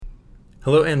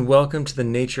Hello and welcome to the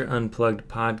Nature Unplugged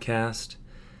podcast,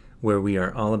 where we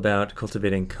are all about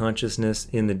cultivating consciousness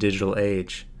in the digital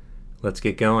age. Let's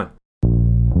get going.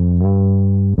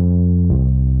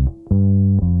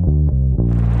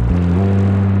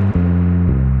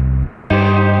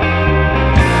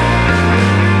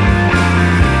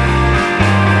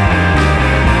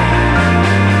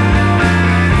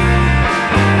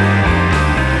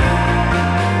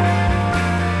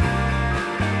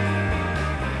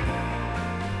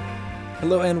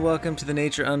 Hello and welcome to the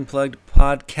Nature Unplugged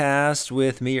podcast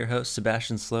with me, your host,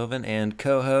 Sebastian Sloven, and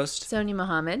co-host Sonia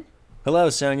Mohammed. Hello,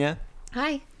 Sonia.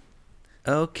 Hi.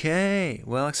 Okay,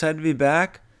 well, excited to be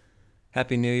back.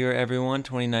 Happy New Year, everyone,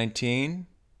 2019.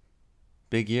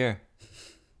 Big year.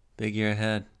 Big year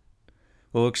ahead.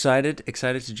 Well, excited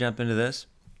to jump into this.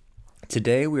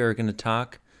 Today we are going to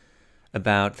talk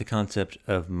about the concept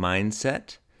of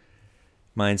mindset.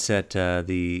 Mindset,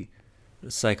 the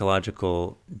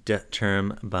psychological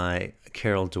term by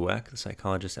Carol Dweck, the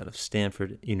psychologist out of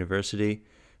Stanford University.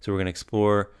 So we're going to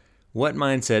explore what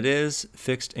mindset is,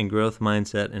 fixed and growth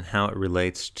mindset, and how it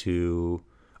relates to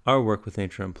our work with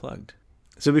Nature Unplugged.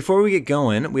 So before we get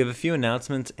going, we have a few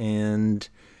announcements and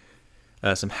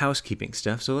some housekeeping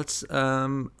stuff. So let's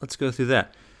go through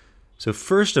that. So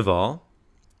first of all,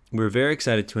 we're very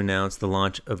excited to announce the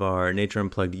launch of our Nature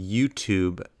Unplugged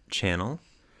YouTube channel.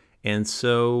 And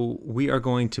so we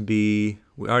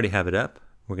already have it up.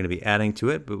 We're going to be adding to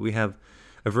it, but we have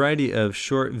a variety of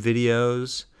short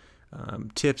videos,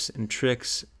 tips and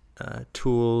tricks,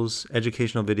 tools,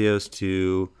 educational videos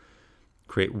to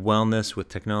create wellness with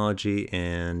technology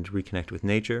and reconnect with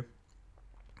nature.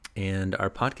 And our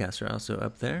podcasts are also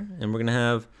up there. And we're going to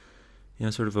have,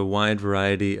 sort of a wide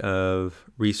variety of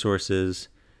resources.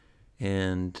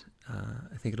 And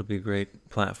I think it'll be a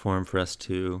great platform for us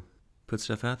to put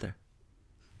stuff out there.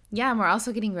 Yeah, and we're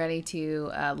also getting ready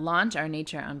to launch our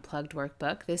Nature Unplugged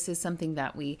workbook. This is something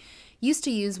that we used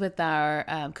to use with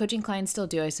our coaching clients, still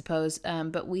do, I suppose,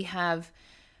 but we have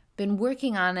been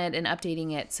working on it and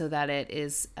updating it so that it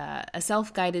is a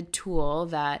self-guided tool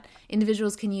that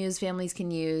individuals can use, families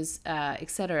can use,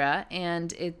 etc.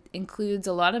 And it includes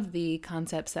a lot of the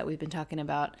concepts that we've been talking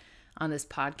about on this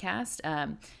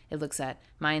podcast. It looks at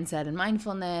mindset and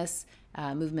mindfulness,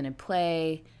 movement and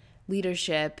play,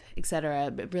 leadership,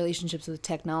 etc., relationships with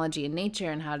technology and nature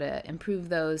and how to improve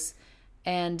those.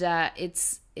 And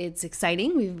it's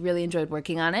exciting. We've really enjoyed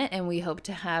working on it, and we hope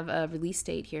to have a release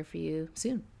date here for you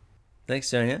soon. Thanks,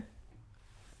 Sonia.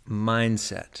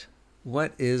 Mindset.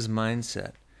 What is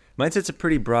mindset? Mindset's a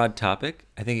pretty broad topic.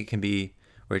 I think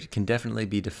it can definitely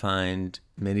be defined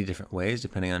many different ways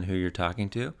depending on who you're talking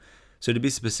to. So to be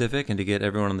specific and to get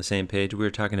everyone on the same page,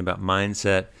 we're talking about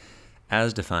mindset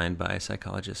as defined by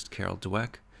psychologist Carol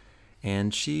Dweck.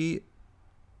 And she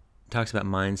talks about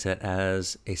mindset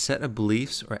as a set of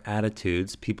beliefs or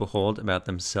attitudes people hold about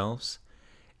themselves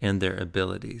and their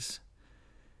abilities.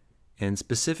 And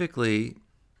specifically,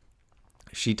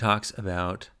 she talks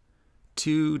about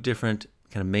two different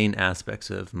kind of main aspects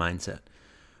of mindset.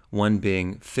 One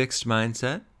being fixed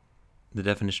mindset. The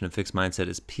definition of fixed mindset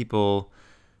is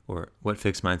what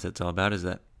fixed mindset's all about is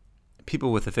that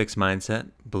people with a fixed mindset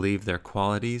believe their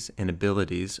qualities and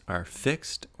abilities are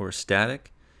fixed or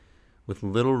static with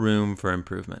little room for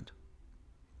improvement.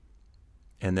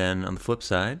 And then on the flip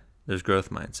side, there's growth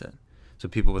mindset. So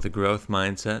people with a growth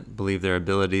mindset believe their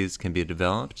abilities can be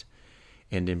developed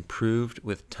and improved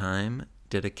with time,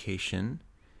 dedication,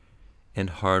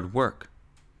 and hard work.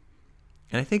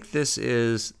 And I think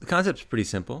the concept's pretty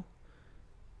simple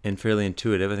and fairly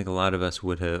intuitive. I think a lot of us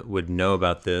would know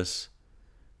about this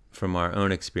from our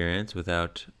own experience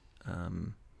without,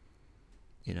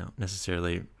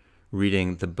 necessarily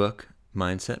reading the book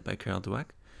Mindset by Carol Dweck.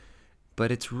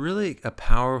 But it's really a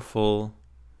powerful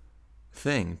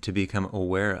thing to become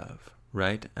aware of,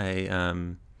 right? I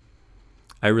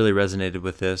really resonated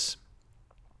with this,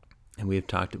 and we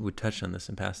touched on this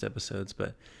in past episodes,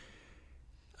 but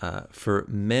for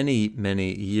many,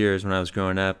 many years when I was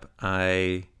growing up,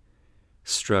 I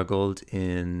struggled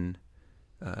in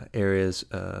areas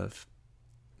of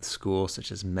school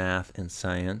such as math and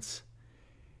science.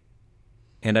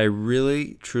 And I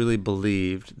really, truly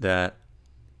believed that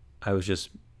I was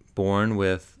just born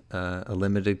with a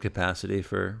limited capacity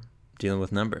for dealing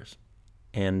with numbers,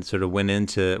 and sort of went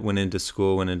into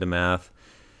school, went into math,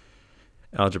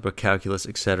 algebra, calculus,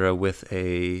 etc., with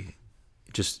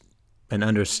just an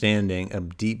understanding,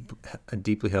 a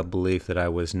deeply held belief that I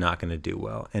was not going to do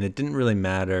well. And it didn't really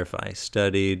matter if I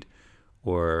studied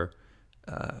or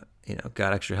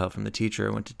got extra help from the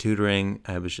teacher, went to tutoring.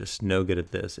 I was just no good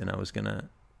at this, and I was going to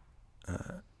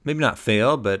maybe not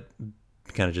fail, but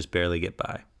kind of just barely get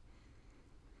by.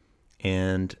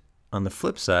 And on the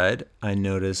flip side, I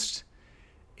noticed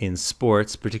in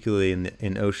sports, particularly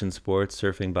in ocean sports,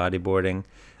 surfing, bodyboarding,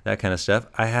 that kind of stuff,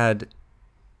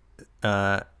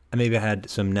 maybe I had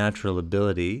some natural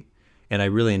ability, and I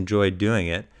really enjoyed doing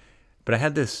it. But I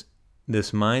had this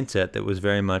mindset that was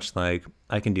very much like,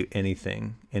 I can do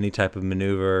anything, any type of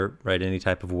maneuver, ride any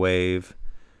type of wave.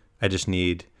 I just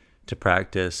need to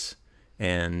practice,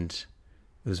 and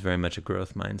it was very much a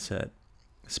growth mindset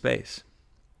space.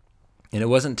 And it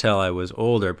wasn't until I was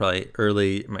older,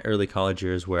 probably my early college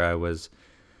years, where I was,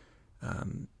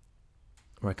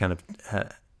 where I kind of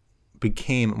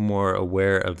became more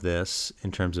aware of this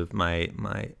in terms of my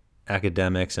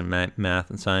academics and math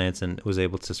and science, and was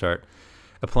able to start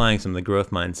applying some of the growth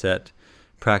mindset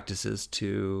practices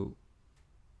to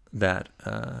that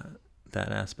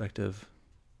aspect of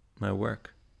my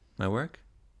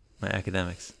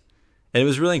academics. And it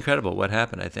was really incredible what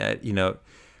happened.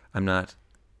 I'm not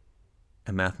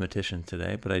a mathematician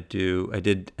today, but I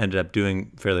ended up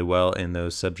doing fairly well in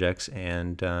those subjects,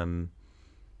 and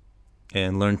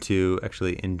learned to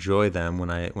actually enjoy them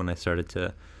when I started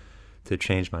to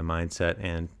change my mindset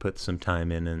and put some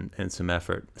time in and some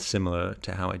effort, similar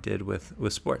to how I did with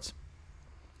sports.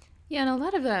 Yeah,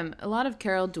 and a lot of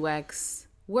Carol Dweck's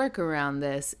work around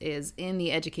this is in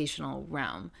the educational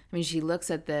realm. I mean, she looks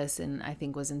at this and I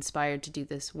think was inspired to do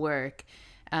this work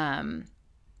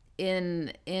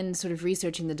in sort of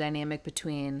researching the dynamic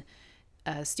between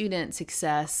student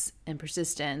success and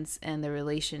persistence and the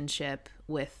relationship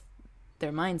with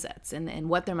their mindsets and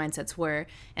what their mindsets were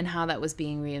and how that was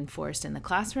being reinforced in the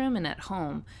classroom and at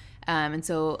home. And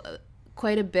so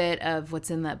quite a bit of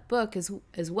what's in that book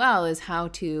as well is how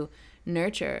to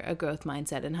nurture a growth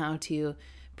mindset and how to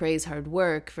praise hard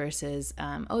work versus,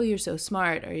 oh, you're so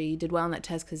smart, or you did well on that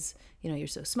test because, you're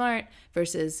so smart,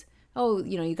 versus, oh,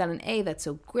 you got an A, that's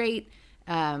so great.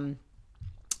 You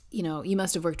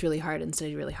must have worked really hard and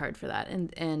studied really hard for that.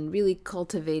 And really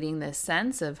cultivating this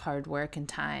sense of hard work and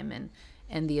time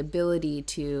and the ability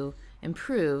to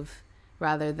improve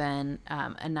rather than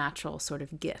a natural sort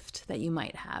of gift that you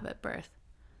might have at birth.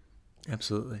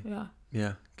 Absolutely. Yeah.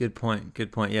 Yeah. Good point.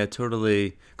 Yeah,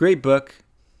 totally. Great book.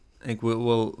 I think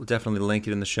we'll definitely link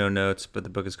it in the show notes, but the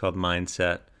book is called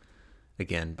Mindset,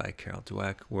 again, by Carol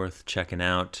Dweck, worth checking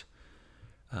out.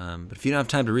 But if you don't have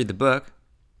time to read the book,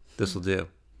 this will do.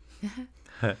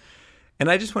 And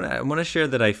I want to share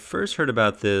that I first heard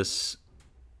about Carol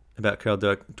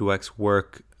Dweck's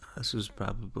work. This was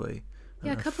probably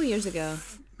a couple years ago,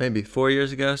 maybe 4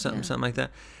 years ago, something like that.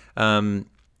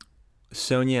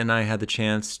 Sonia and I had the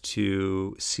chance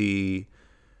to see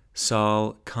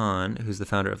Sal Khan, who's the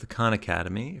founder of the Khan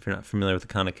Academy. If you're not familiar with the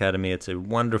Khan Academy, it's a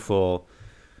wonderful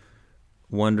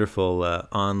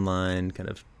online kind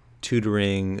of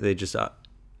tutoring. They just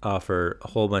offer a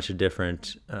whole bunch of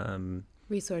different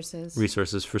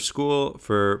resources for school,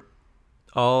 for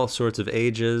all sorts of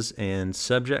ages and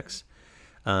subjects.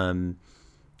 And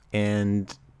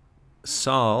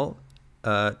Saul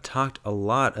talked a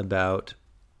lot about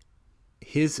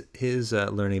his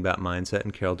learning about mindset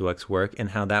and Carol Dweck's work,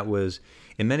 and how that was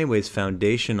in many ways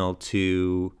foundational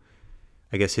to,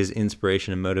 I guess, his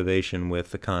inspiration and motivation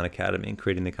with the Khan Academy and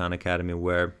creating the Khan Academy,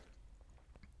 where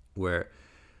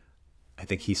I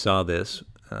think he saw this.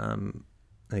 I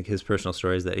think his personal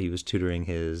story is that he was tutoring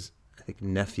his, I think,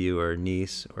 nephew or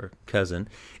niece or cousin,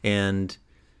 and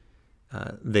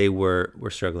they were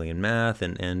struggling in math,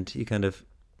 and he kind of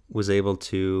was able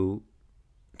to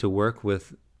work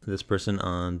with this person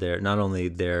on not only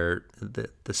the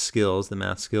skills, the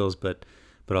math skills, but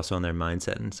also on their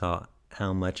mindset, and saw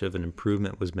how much of an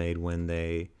improvement was made when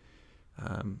they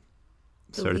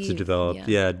started to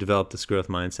develop this growth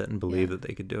mindset and believe that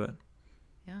they could do it.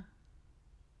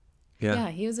 Yeah,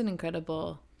 he was an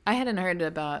incredible. I hadn't heard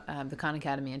about the Khan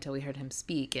Academy until we heard him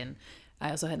speak, and I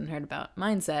also hadn't heard about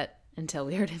mindset until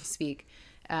we heard him speak.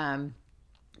 And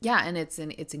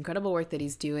it's incredible work that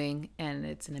he's doing, and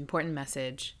it's an important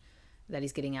message that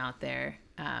he's getting out there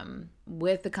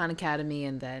with the Khan Academy,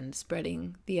 and then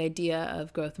spreading the idea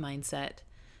of growth mindset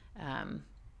and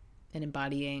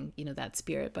embodying, that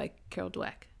spirit by Carol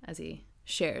Dweck as he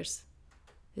shares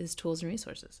his tools and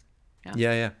resources.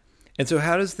 Yeah. And so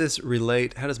how does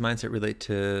mindset relate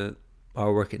to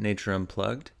our work at Nature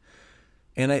Unplugged?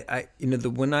 And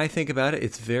when I think about it,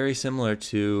 it's very similar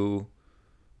to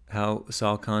how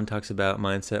Sal Khan talks about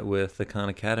mindset with the Khan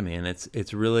Academy. And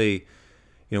it's really,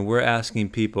 we're asking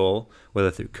people,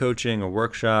 whether through coaching or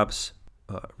workshops,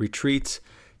 retreats,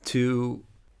 to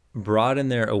broaden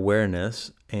their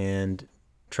awareness and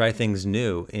try things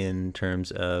new in terms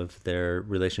of their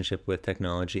relationship with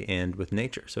technology and with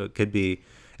nature. So it could be,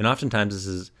 and oftentimes this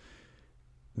is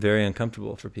very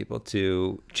uncomfortable for people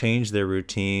to change their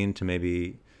routine, to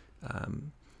maybe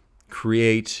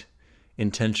create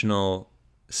intentional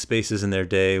spaces in their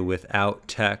day without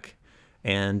tech.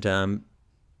 And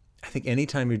I think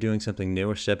anytime you're doing something new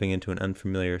or stepping into an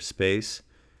unfamiliar space,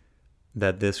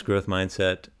 that this growth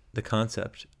mindset, the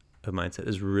concept of mindset,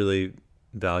 is really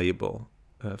valuable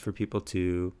for people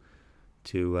to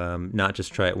not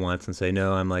just try it once and say,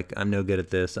 no, I'm no good at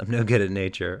this, I'm no good at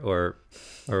nature, or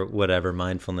whatever,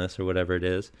 mindfulness or whatever it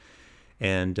is,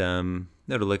 and to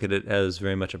look at it as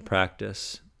very much a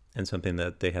practice and something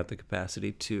that they have the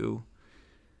capacity to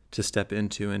step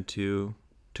into and to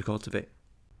cultivate.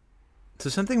 So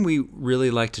something we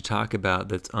really like to talk about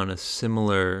that's on a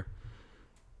similar,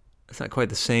 it's not quite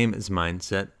the same as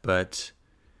mindset, but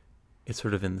it's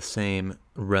sort of in the same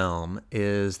realm,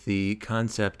 is the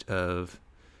concept of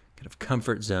kind of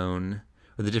comfort zone,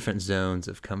 or the different zones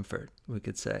of comfort, we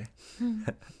could say.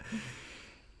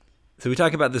 So we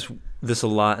talk about this a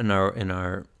lot in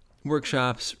our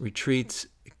workshops, retreats,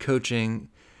 coaching,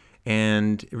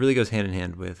 and it really goes hand in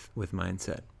hand with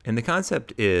mindset. And the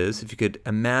concept is, if you could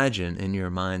imagine in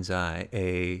your mind's eye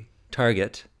a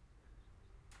target,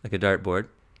 like a dartboard,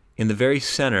 in the very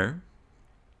center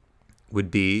would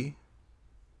be,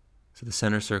 so the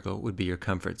center circle would be your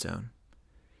comfort zone.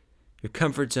 Your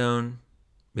comfort zone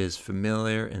is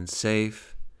familiar and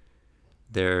safe.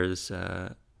 There's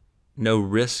no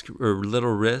risk, or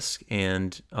little risk,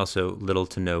 and also little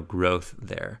to no growth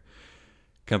there.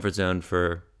 Comfort zone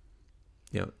for,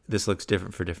 this looks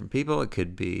different for different people. It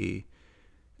could be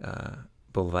a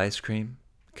bowl of ice cream.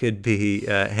 Could be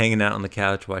hanging out on the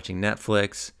couch watching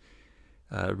Netflix,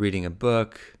 reading a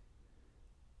book.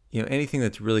 Anything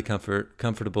that's really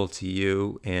comfortable to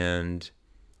you and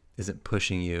isn't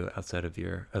pushing you outside of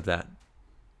that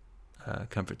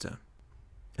comfort zone.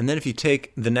 And then if you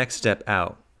take the next step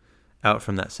out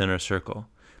from that center circle,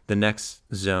 the next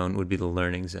zone would be the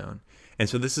learning zone. And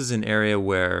so this is an area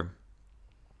where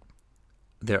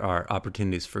there are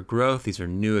opportunities for growth. These are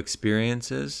new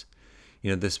experiences.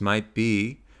 This might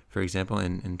be, for example,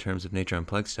 in terms of Nature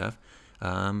Unplugged stuff,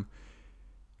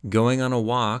 going on a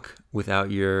walk without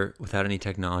any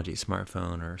technology,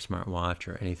 smartphone or smartwatch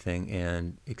or anything,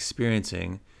 and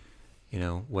experiencing,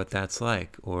 what that's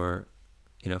like. Or,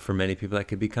 for many people that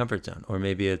could be comfort zone. Or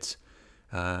maybe it's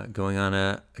going on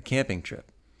a camping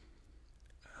trip,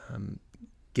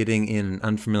 getting in an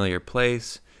unfamiliar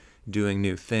place, doing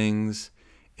new things,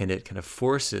 and it kind of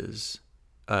forces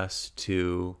us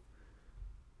to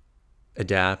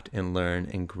adapt and learn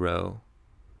and grow.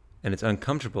 And it's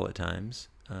uncomfortable at times,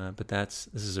 but this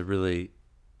is a really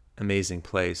amazing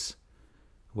place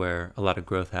where a lot of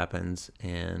growth happens,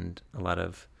 and a lot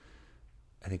of,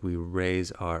 I think, we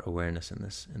raise our awareness in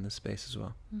this space as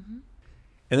well. Mm-hmm.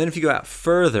 And then if you go out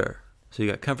further, so you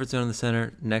got comfort zone in the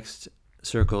center, next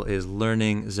circle is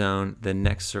learning zone, the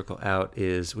next circle out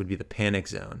would be the panic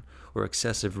zone, or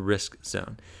excessive risk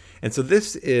zone. And so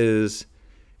this is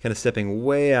kind of stepping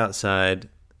way outside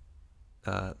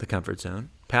the comfort zone,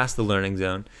 past the learning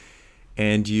zone,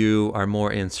 and you are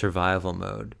more in survival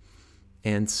mode.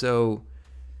 And so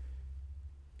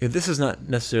this is not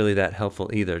necessarily that helpful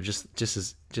either. Just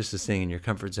as staying in your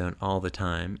comfort zone all the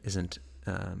time isn't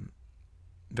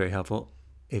very helpful.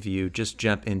 If you just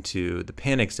jump into the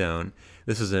panic zone,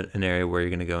 this is an area where you're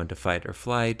going to go into fight or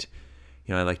flight.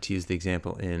 I like to use the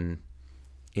example in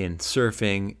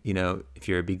surfing. If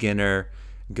you're a beginner,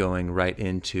 going right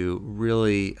into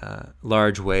really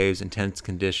large waves, intense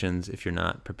conditions, if you're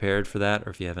not prepared for that,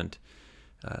 or if you haven't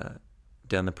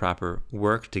done the proper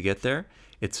work to get there,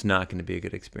 it's not going to be a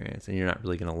good experience, and you're not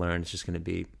really going to learn. It's just going to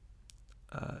be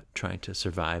trying to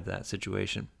survive that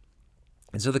situation.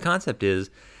 And so the concept is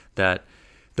that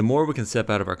the more we can step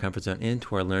out of our comfort zone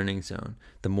into our learning zone,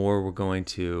 the more we're going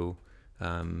to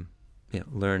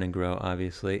learn and grow,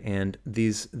 obviously. And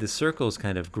the circles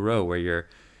kind of grow where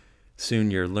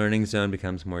soon your learning zone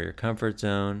becomes more your comfort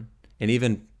zone, and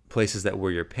even places that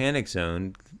were your panic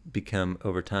zone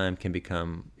over time can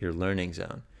become your learning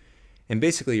zone. And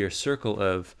basically your circle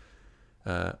of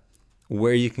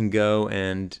where you can go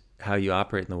and how you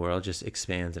operate in the world just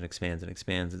expands and expands and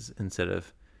expands, instead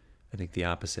of, I think, the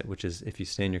opposite, which is if you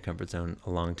stay in your comfort zone a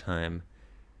long time,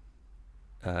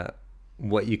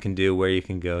 what you can do, where you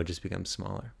can go, just becomes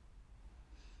smaller.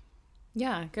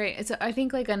 Yeah, great. So I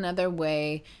think another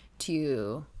way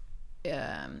to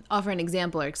offer an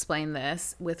example or explain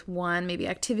this with one maybe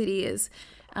activity is,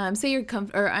 say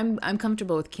I'm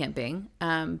comfortable with camping,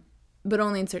 but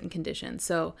only in certain conditions.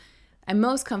 So I'm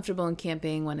most comfortable in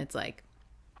camping when it's like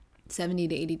 70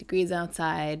 to 80 degrees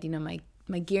outside.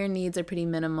 My gear needs are pretty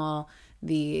minimal.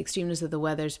 The extremeness of the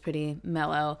weather is pretty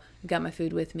mellow. I've got my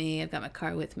food with me. I've got my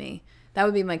car with me. That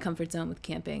would be my comfort zone with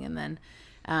camping. And then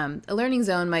a learning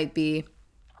zone might be,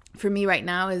 for me right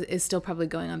now, is still probably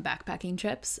going on backpacking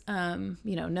trips.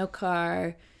 No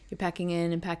car. You're packing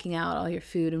in and packing out all your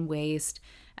food and waste.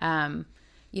 I'm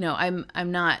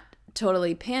not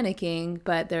totally panicking,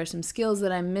 but there are some skills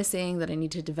that I'm missing that I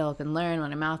need to develop and learn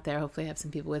when I'm out there. Hopefully I have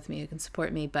some people with me who can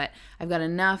support me, but I've got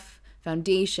enough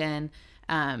foundation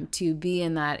to be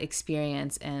in that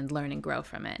experience and learn and grow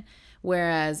from it.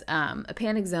 Whereas a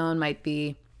panic zone might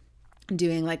be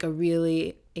doing like a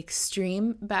really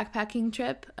extreme backpacking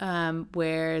trip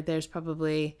where there's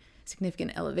probably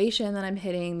significant elevation that I'm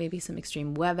hitting, maybe some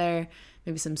extreme weather,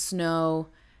 maybe some snow,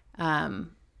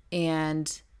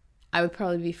 and I would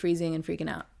probably be freezing and freaking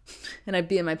out. And I'd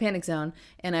be in my panic zone,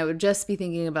 and I would just be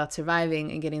thinking about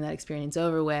surviving and getting that experience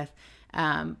over with,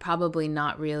 probably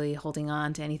not really holding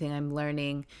on to anything I'm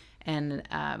learning, and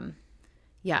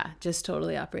just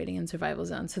totally operating in survival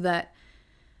zone. So that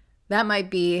might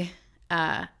be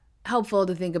helpful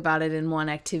to think about it in one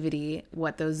activity,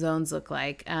 what those zones look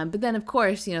like. But then, of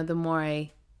course, the more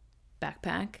I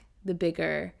backpack, the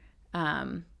bigger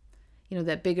the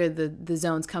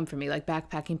zones come for me. Like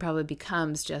backpacking probably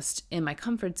becomes just in my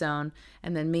comfort zone,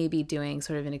 and then maybe doing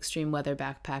sort of an extreme weather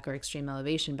backpack or extreme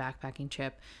elevation backpacking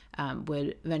trip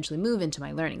would eventually move into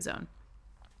my learning zone.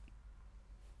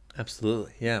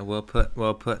 Absolutely. Yeah, well put.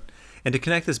 And to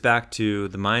connect this back to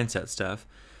the mindset stuff,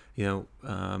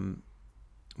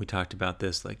 we talked about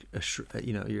this, like,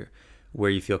 where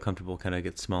you feel comfortable kind of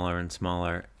gets smaller and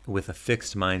smaller. With a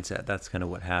fixed mindset, that's kind of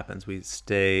what happens. We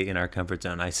stay in our comfort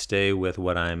zone. I stay with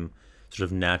what I'm sort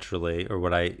of naturally, or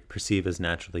what I perceive as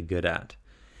naturally good at.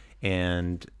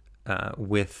 And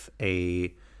with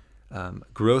a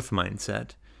growth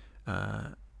mindset,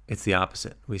 it's the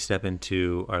opposite. We step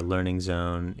into our learning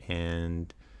zone,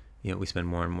 and we spend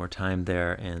more and more time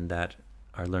there, and that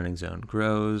our learning zone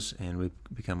grows, and we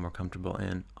become more comfortable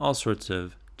in all sorts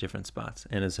of different spots.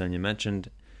 And as Sonia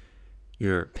mentioned,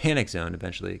 your panic zone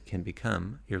eventually can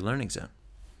become your learning zone.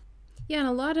 Yeah, and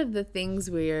a lot of the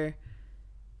things we're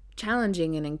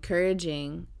challenging and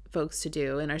encouraging folks to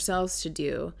do and ourselves to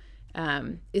do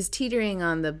is teetering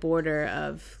on the border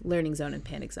of learning zone and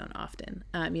panic zone often.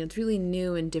 It's really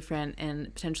new and different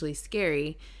and potentially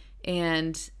scary.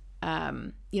 And,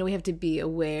 we have to be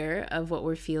aware of what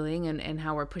we're feeling and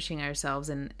how we're pushing ourselves,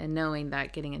 and knowing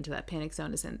that getting into that panic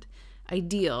zone isn't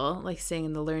ideal, like staying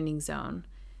in the learning zone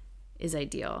is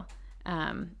ideal.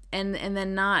 And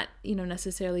then not,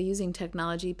 necessarily using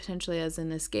technology potentially as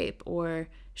an escape, or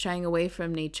shying away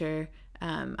from nature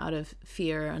out of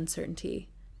fear or uncertainty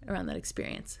around that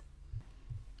experience.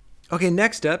 Okay,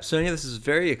 next up, Sonia, this is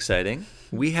very exciting.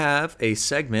 We have a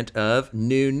segment of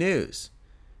New News.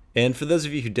 And for those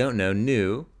of you who don't know,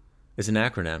 NEW is an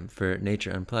acronym for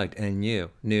Nature Unplugged, and New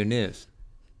News.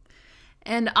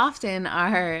 And often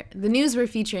the news we're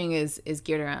featuring is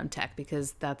geared around tech,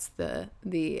 because that's the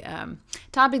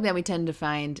topic that we tend to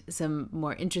find some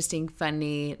more interesting,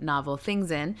 funny, novel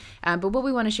things in. But what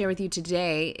we want to share with you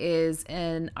today is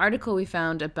an article we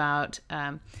found about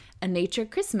a nature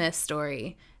Christmas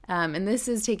story. And this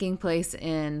is taking place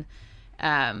in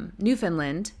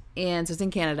Newfoundland, and so it's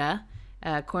in Canada,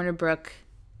 Corner Brook,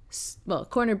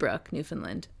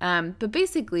 Newfoundland. But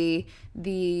basically,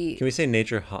 can we say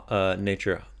nature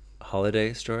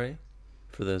holiday story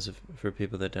for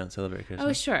people that don't celebrate Christmas?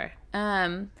 Oh, sure.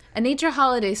 A nature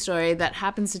holiday story that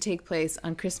happens to take place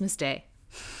on Christmas Day.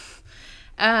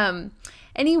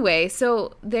 Anyway,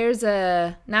 so there's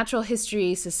a natural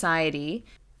history society.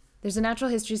 There's a natural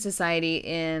history society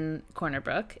in Corner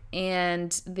Brook,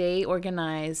 and they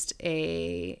organized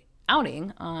a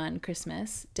outing on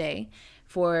Christmas Day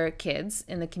for kids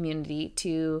in the community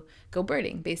to go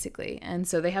birding, basically. And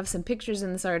so they have some pictures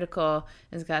in this article.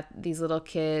 It's got these little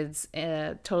kids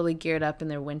totally geared up in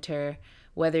their winter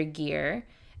weather gear,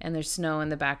 and there's snow in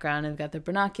the background, and they've got their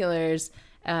binoculars.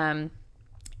 And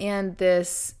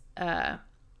this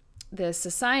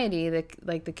society,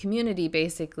 the community,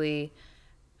 basically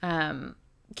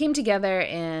came together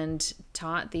and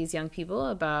taught these young people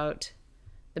about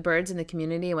the birds in the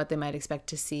community and what they might expect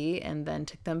to see, and then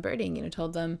took them birding.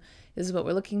 Told them, this is what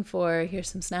we're looking for. Here's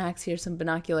some snacks. Here's some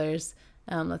binoculars.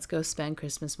 Let's go spend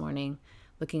Christmas morning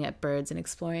looking at birds and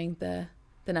exploring the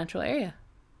natural area.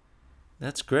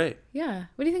 That's great. Yeah.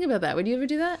 What do you think about that? Would you ever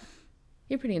do that?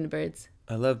 You're pretty into birds.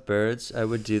 I love birds. I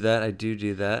would do that. I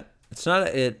do that. It's not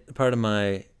part of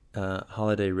my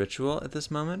holiday ritual at this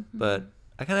moment, but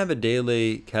I kind of have a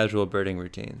daily casual birding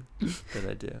routine that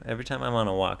I do. Every time I'm on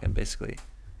a walk, I'm basically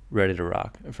ready to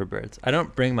rock for birds. I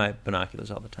don't bring my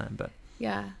binoculars all the time, but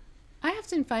yeah. I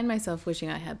often find myself wishing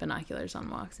I had binoculars on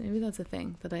walks. Maybe that's a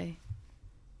thing that I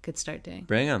could start doing.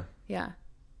 bring them. Yeah.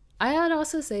 I would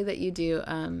also say that you do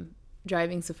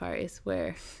driving safaris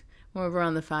where when we're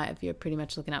on the 5, you're pretty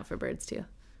much looking out for birds too.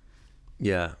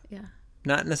 Yeah. Yeah.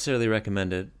 Not necessarily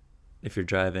recommended if you're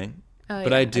driving, Oh,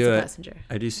 but yeah, I do as a it. passenger.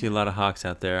 I do see a lot of hawks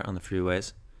out there on the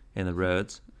freeways and the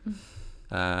roads.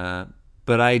 But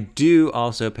I do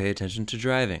also pay attention to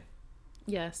driving.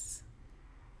 Yes.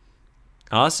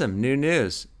 Awesome. New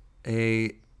news.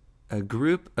 A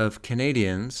group of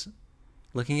Canadians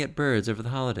looking at birds over the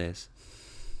holidays.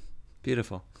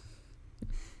 Beautiful.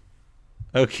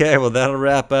 Okay, well, that'll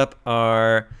wrap up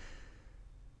our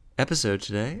episode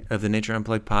today of the Nature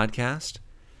Unplugged podcast.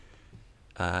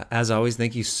 As always,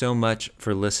 thank you so much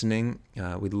for listening.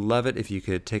 We'd love it if you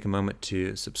could take a moment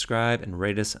to subscribe and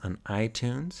rate us on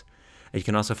iTunes. You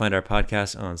can also find our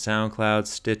podcast on SoundCloud,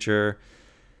 Stitcher,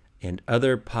 and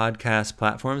other podcast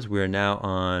platforms. We are now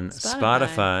on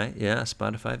Spotify. Yeah,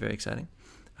 Spotify, very exciting.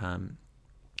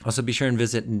 Also, be sure and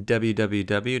visit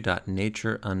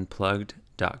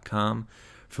www.natureunplugged.com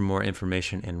for more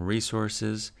information and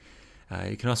resources.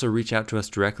 You can also reach out to us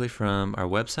directly from our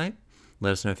website.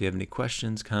 Let us know if you have any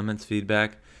questions, comments,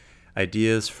 feedback,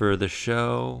 ideas for the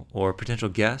show, or potential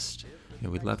guests.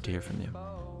 We'd love to hear from you.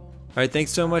 All right, thanks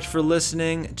so much for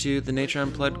listening to the Nature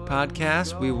Unplugged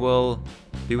podcast. We will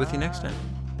be with you next time.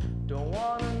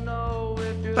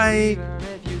 Bye.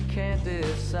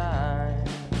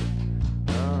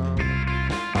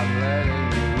 I'm letting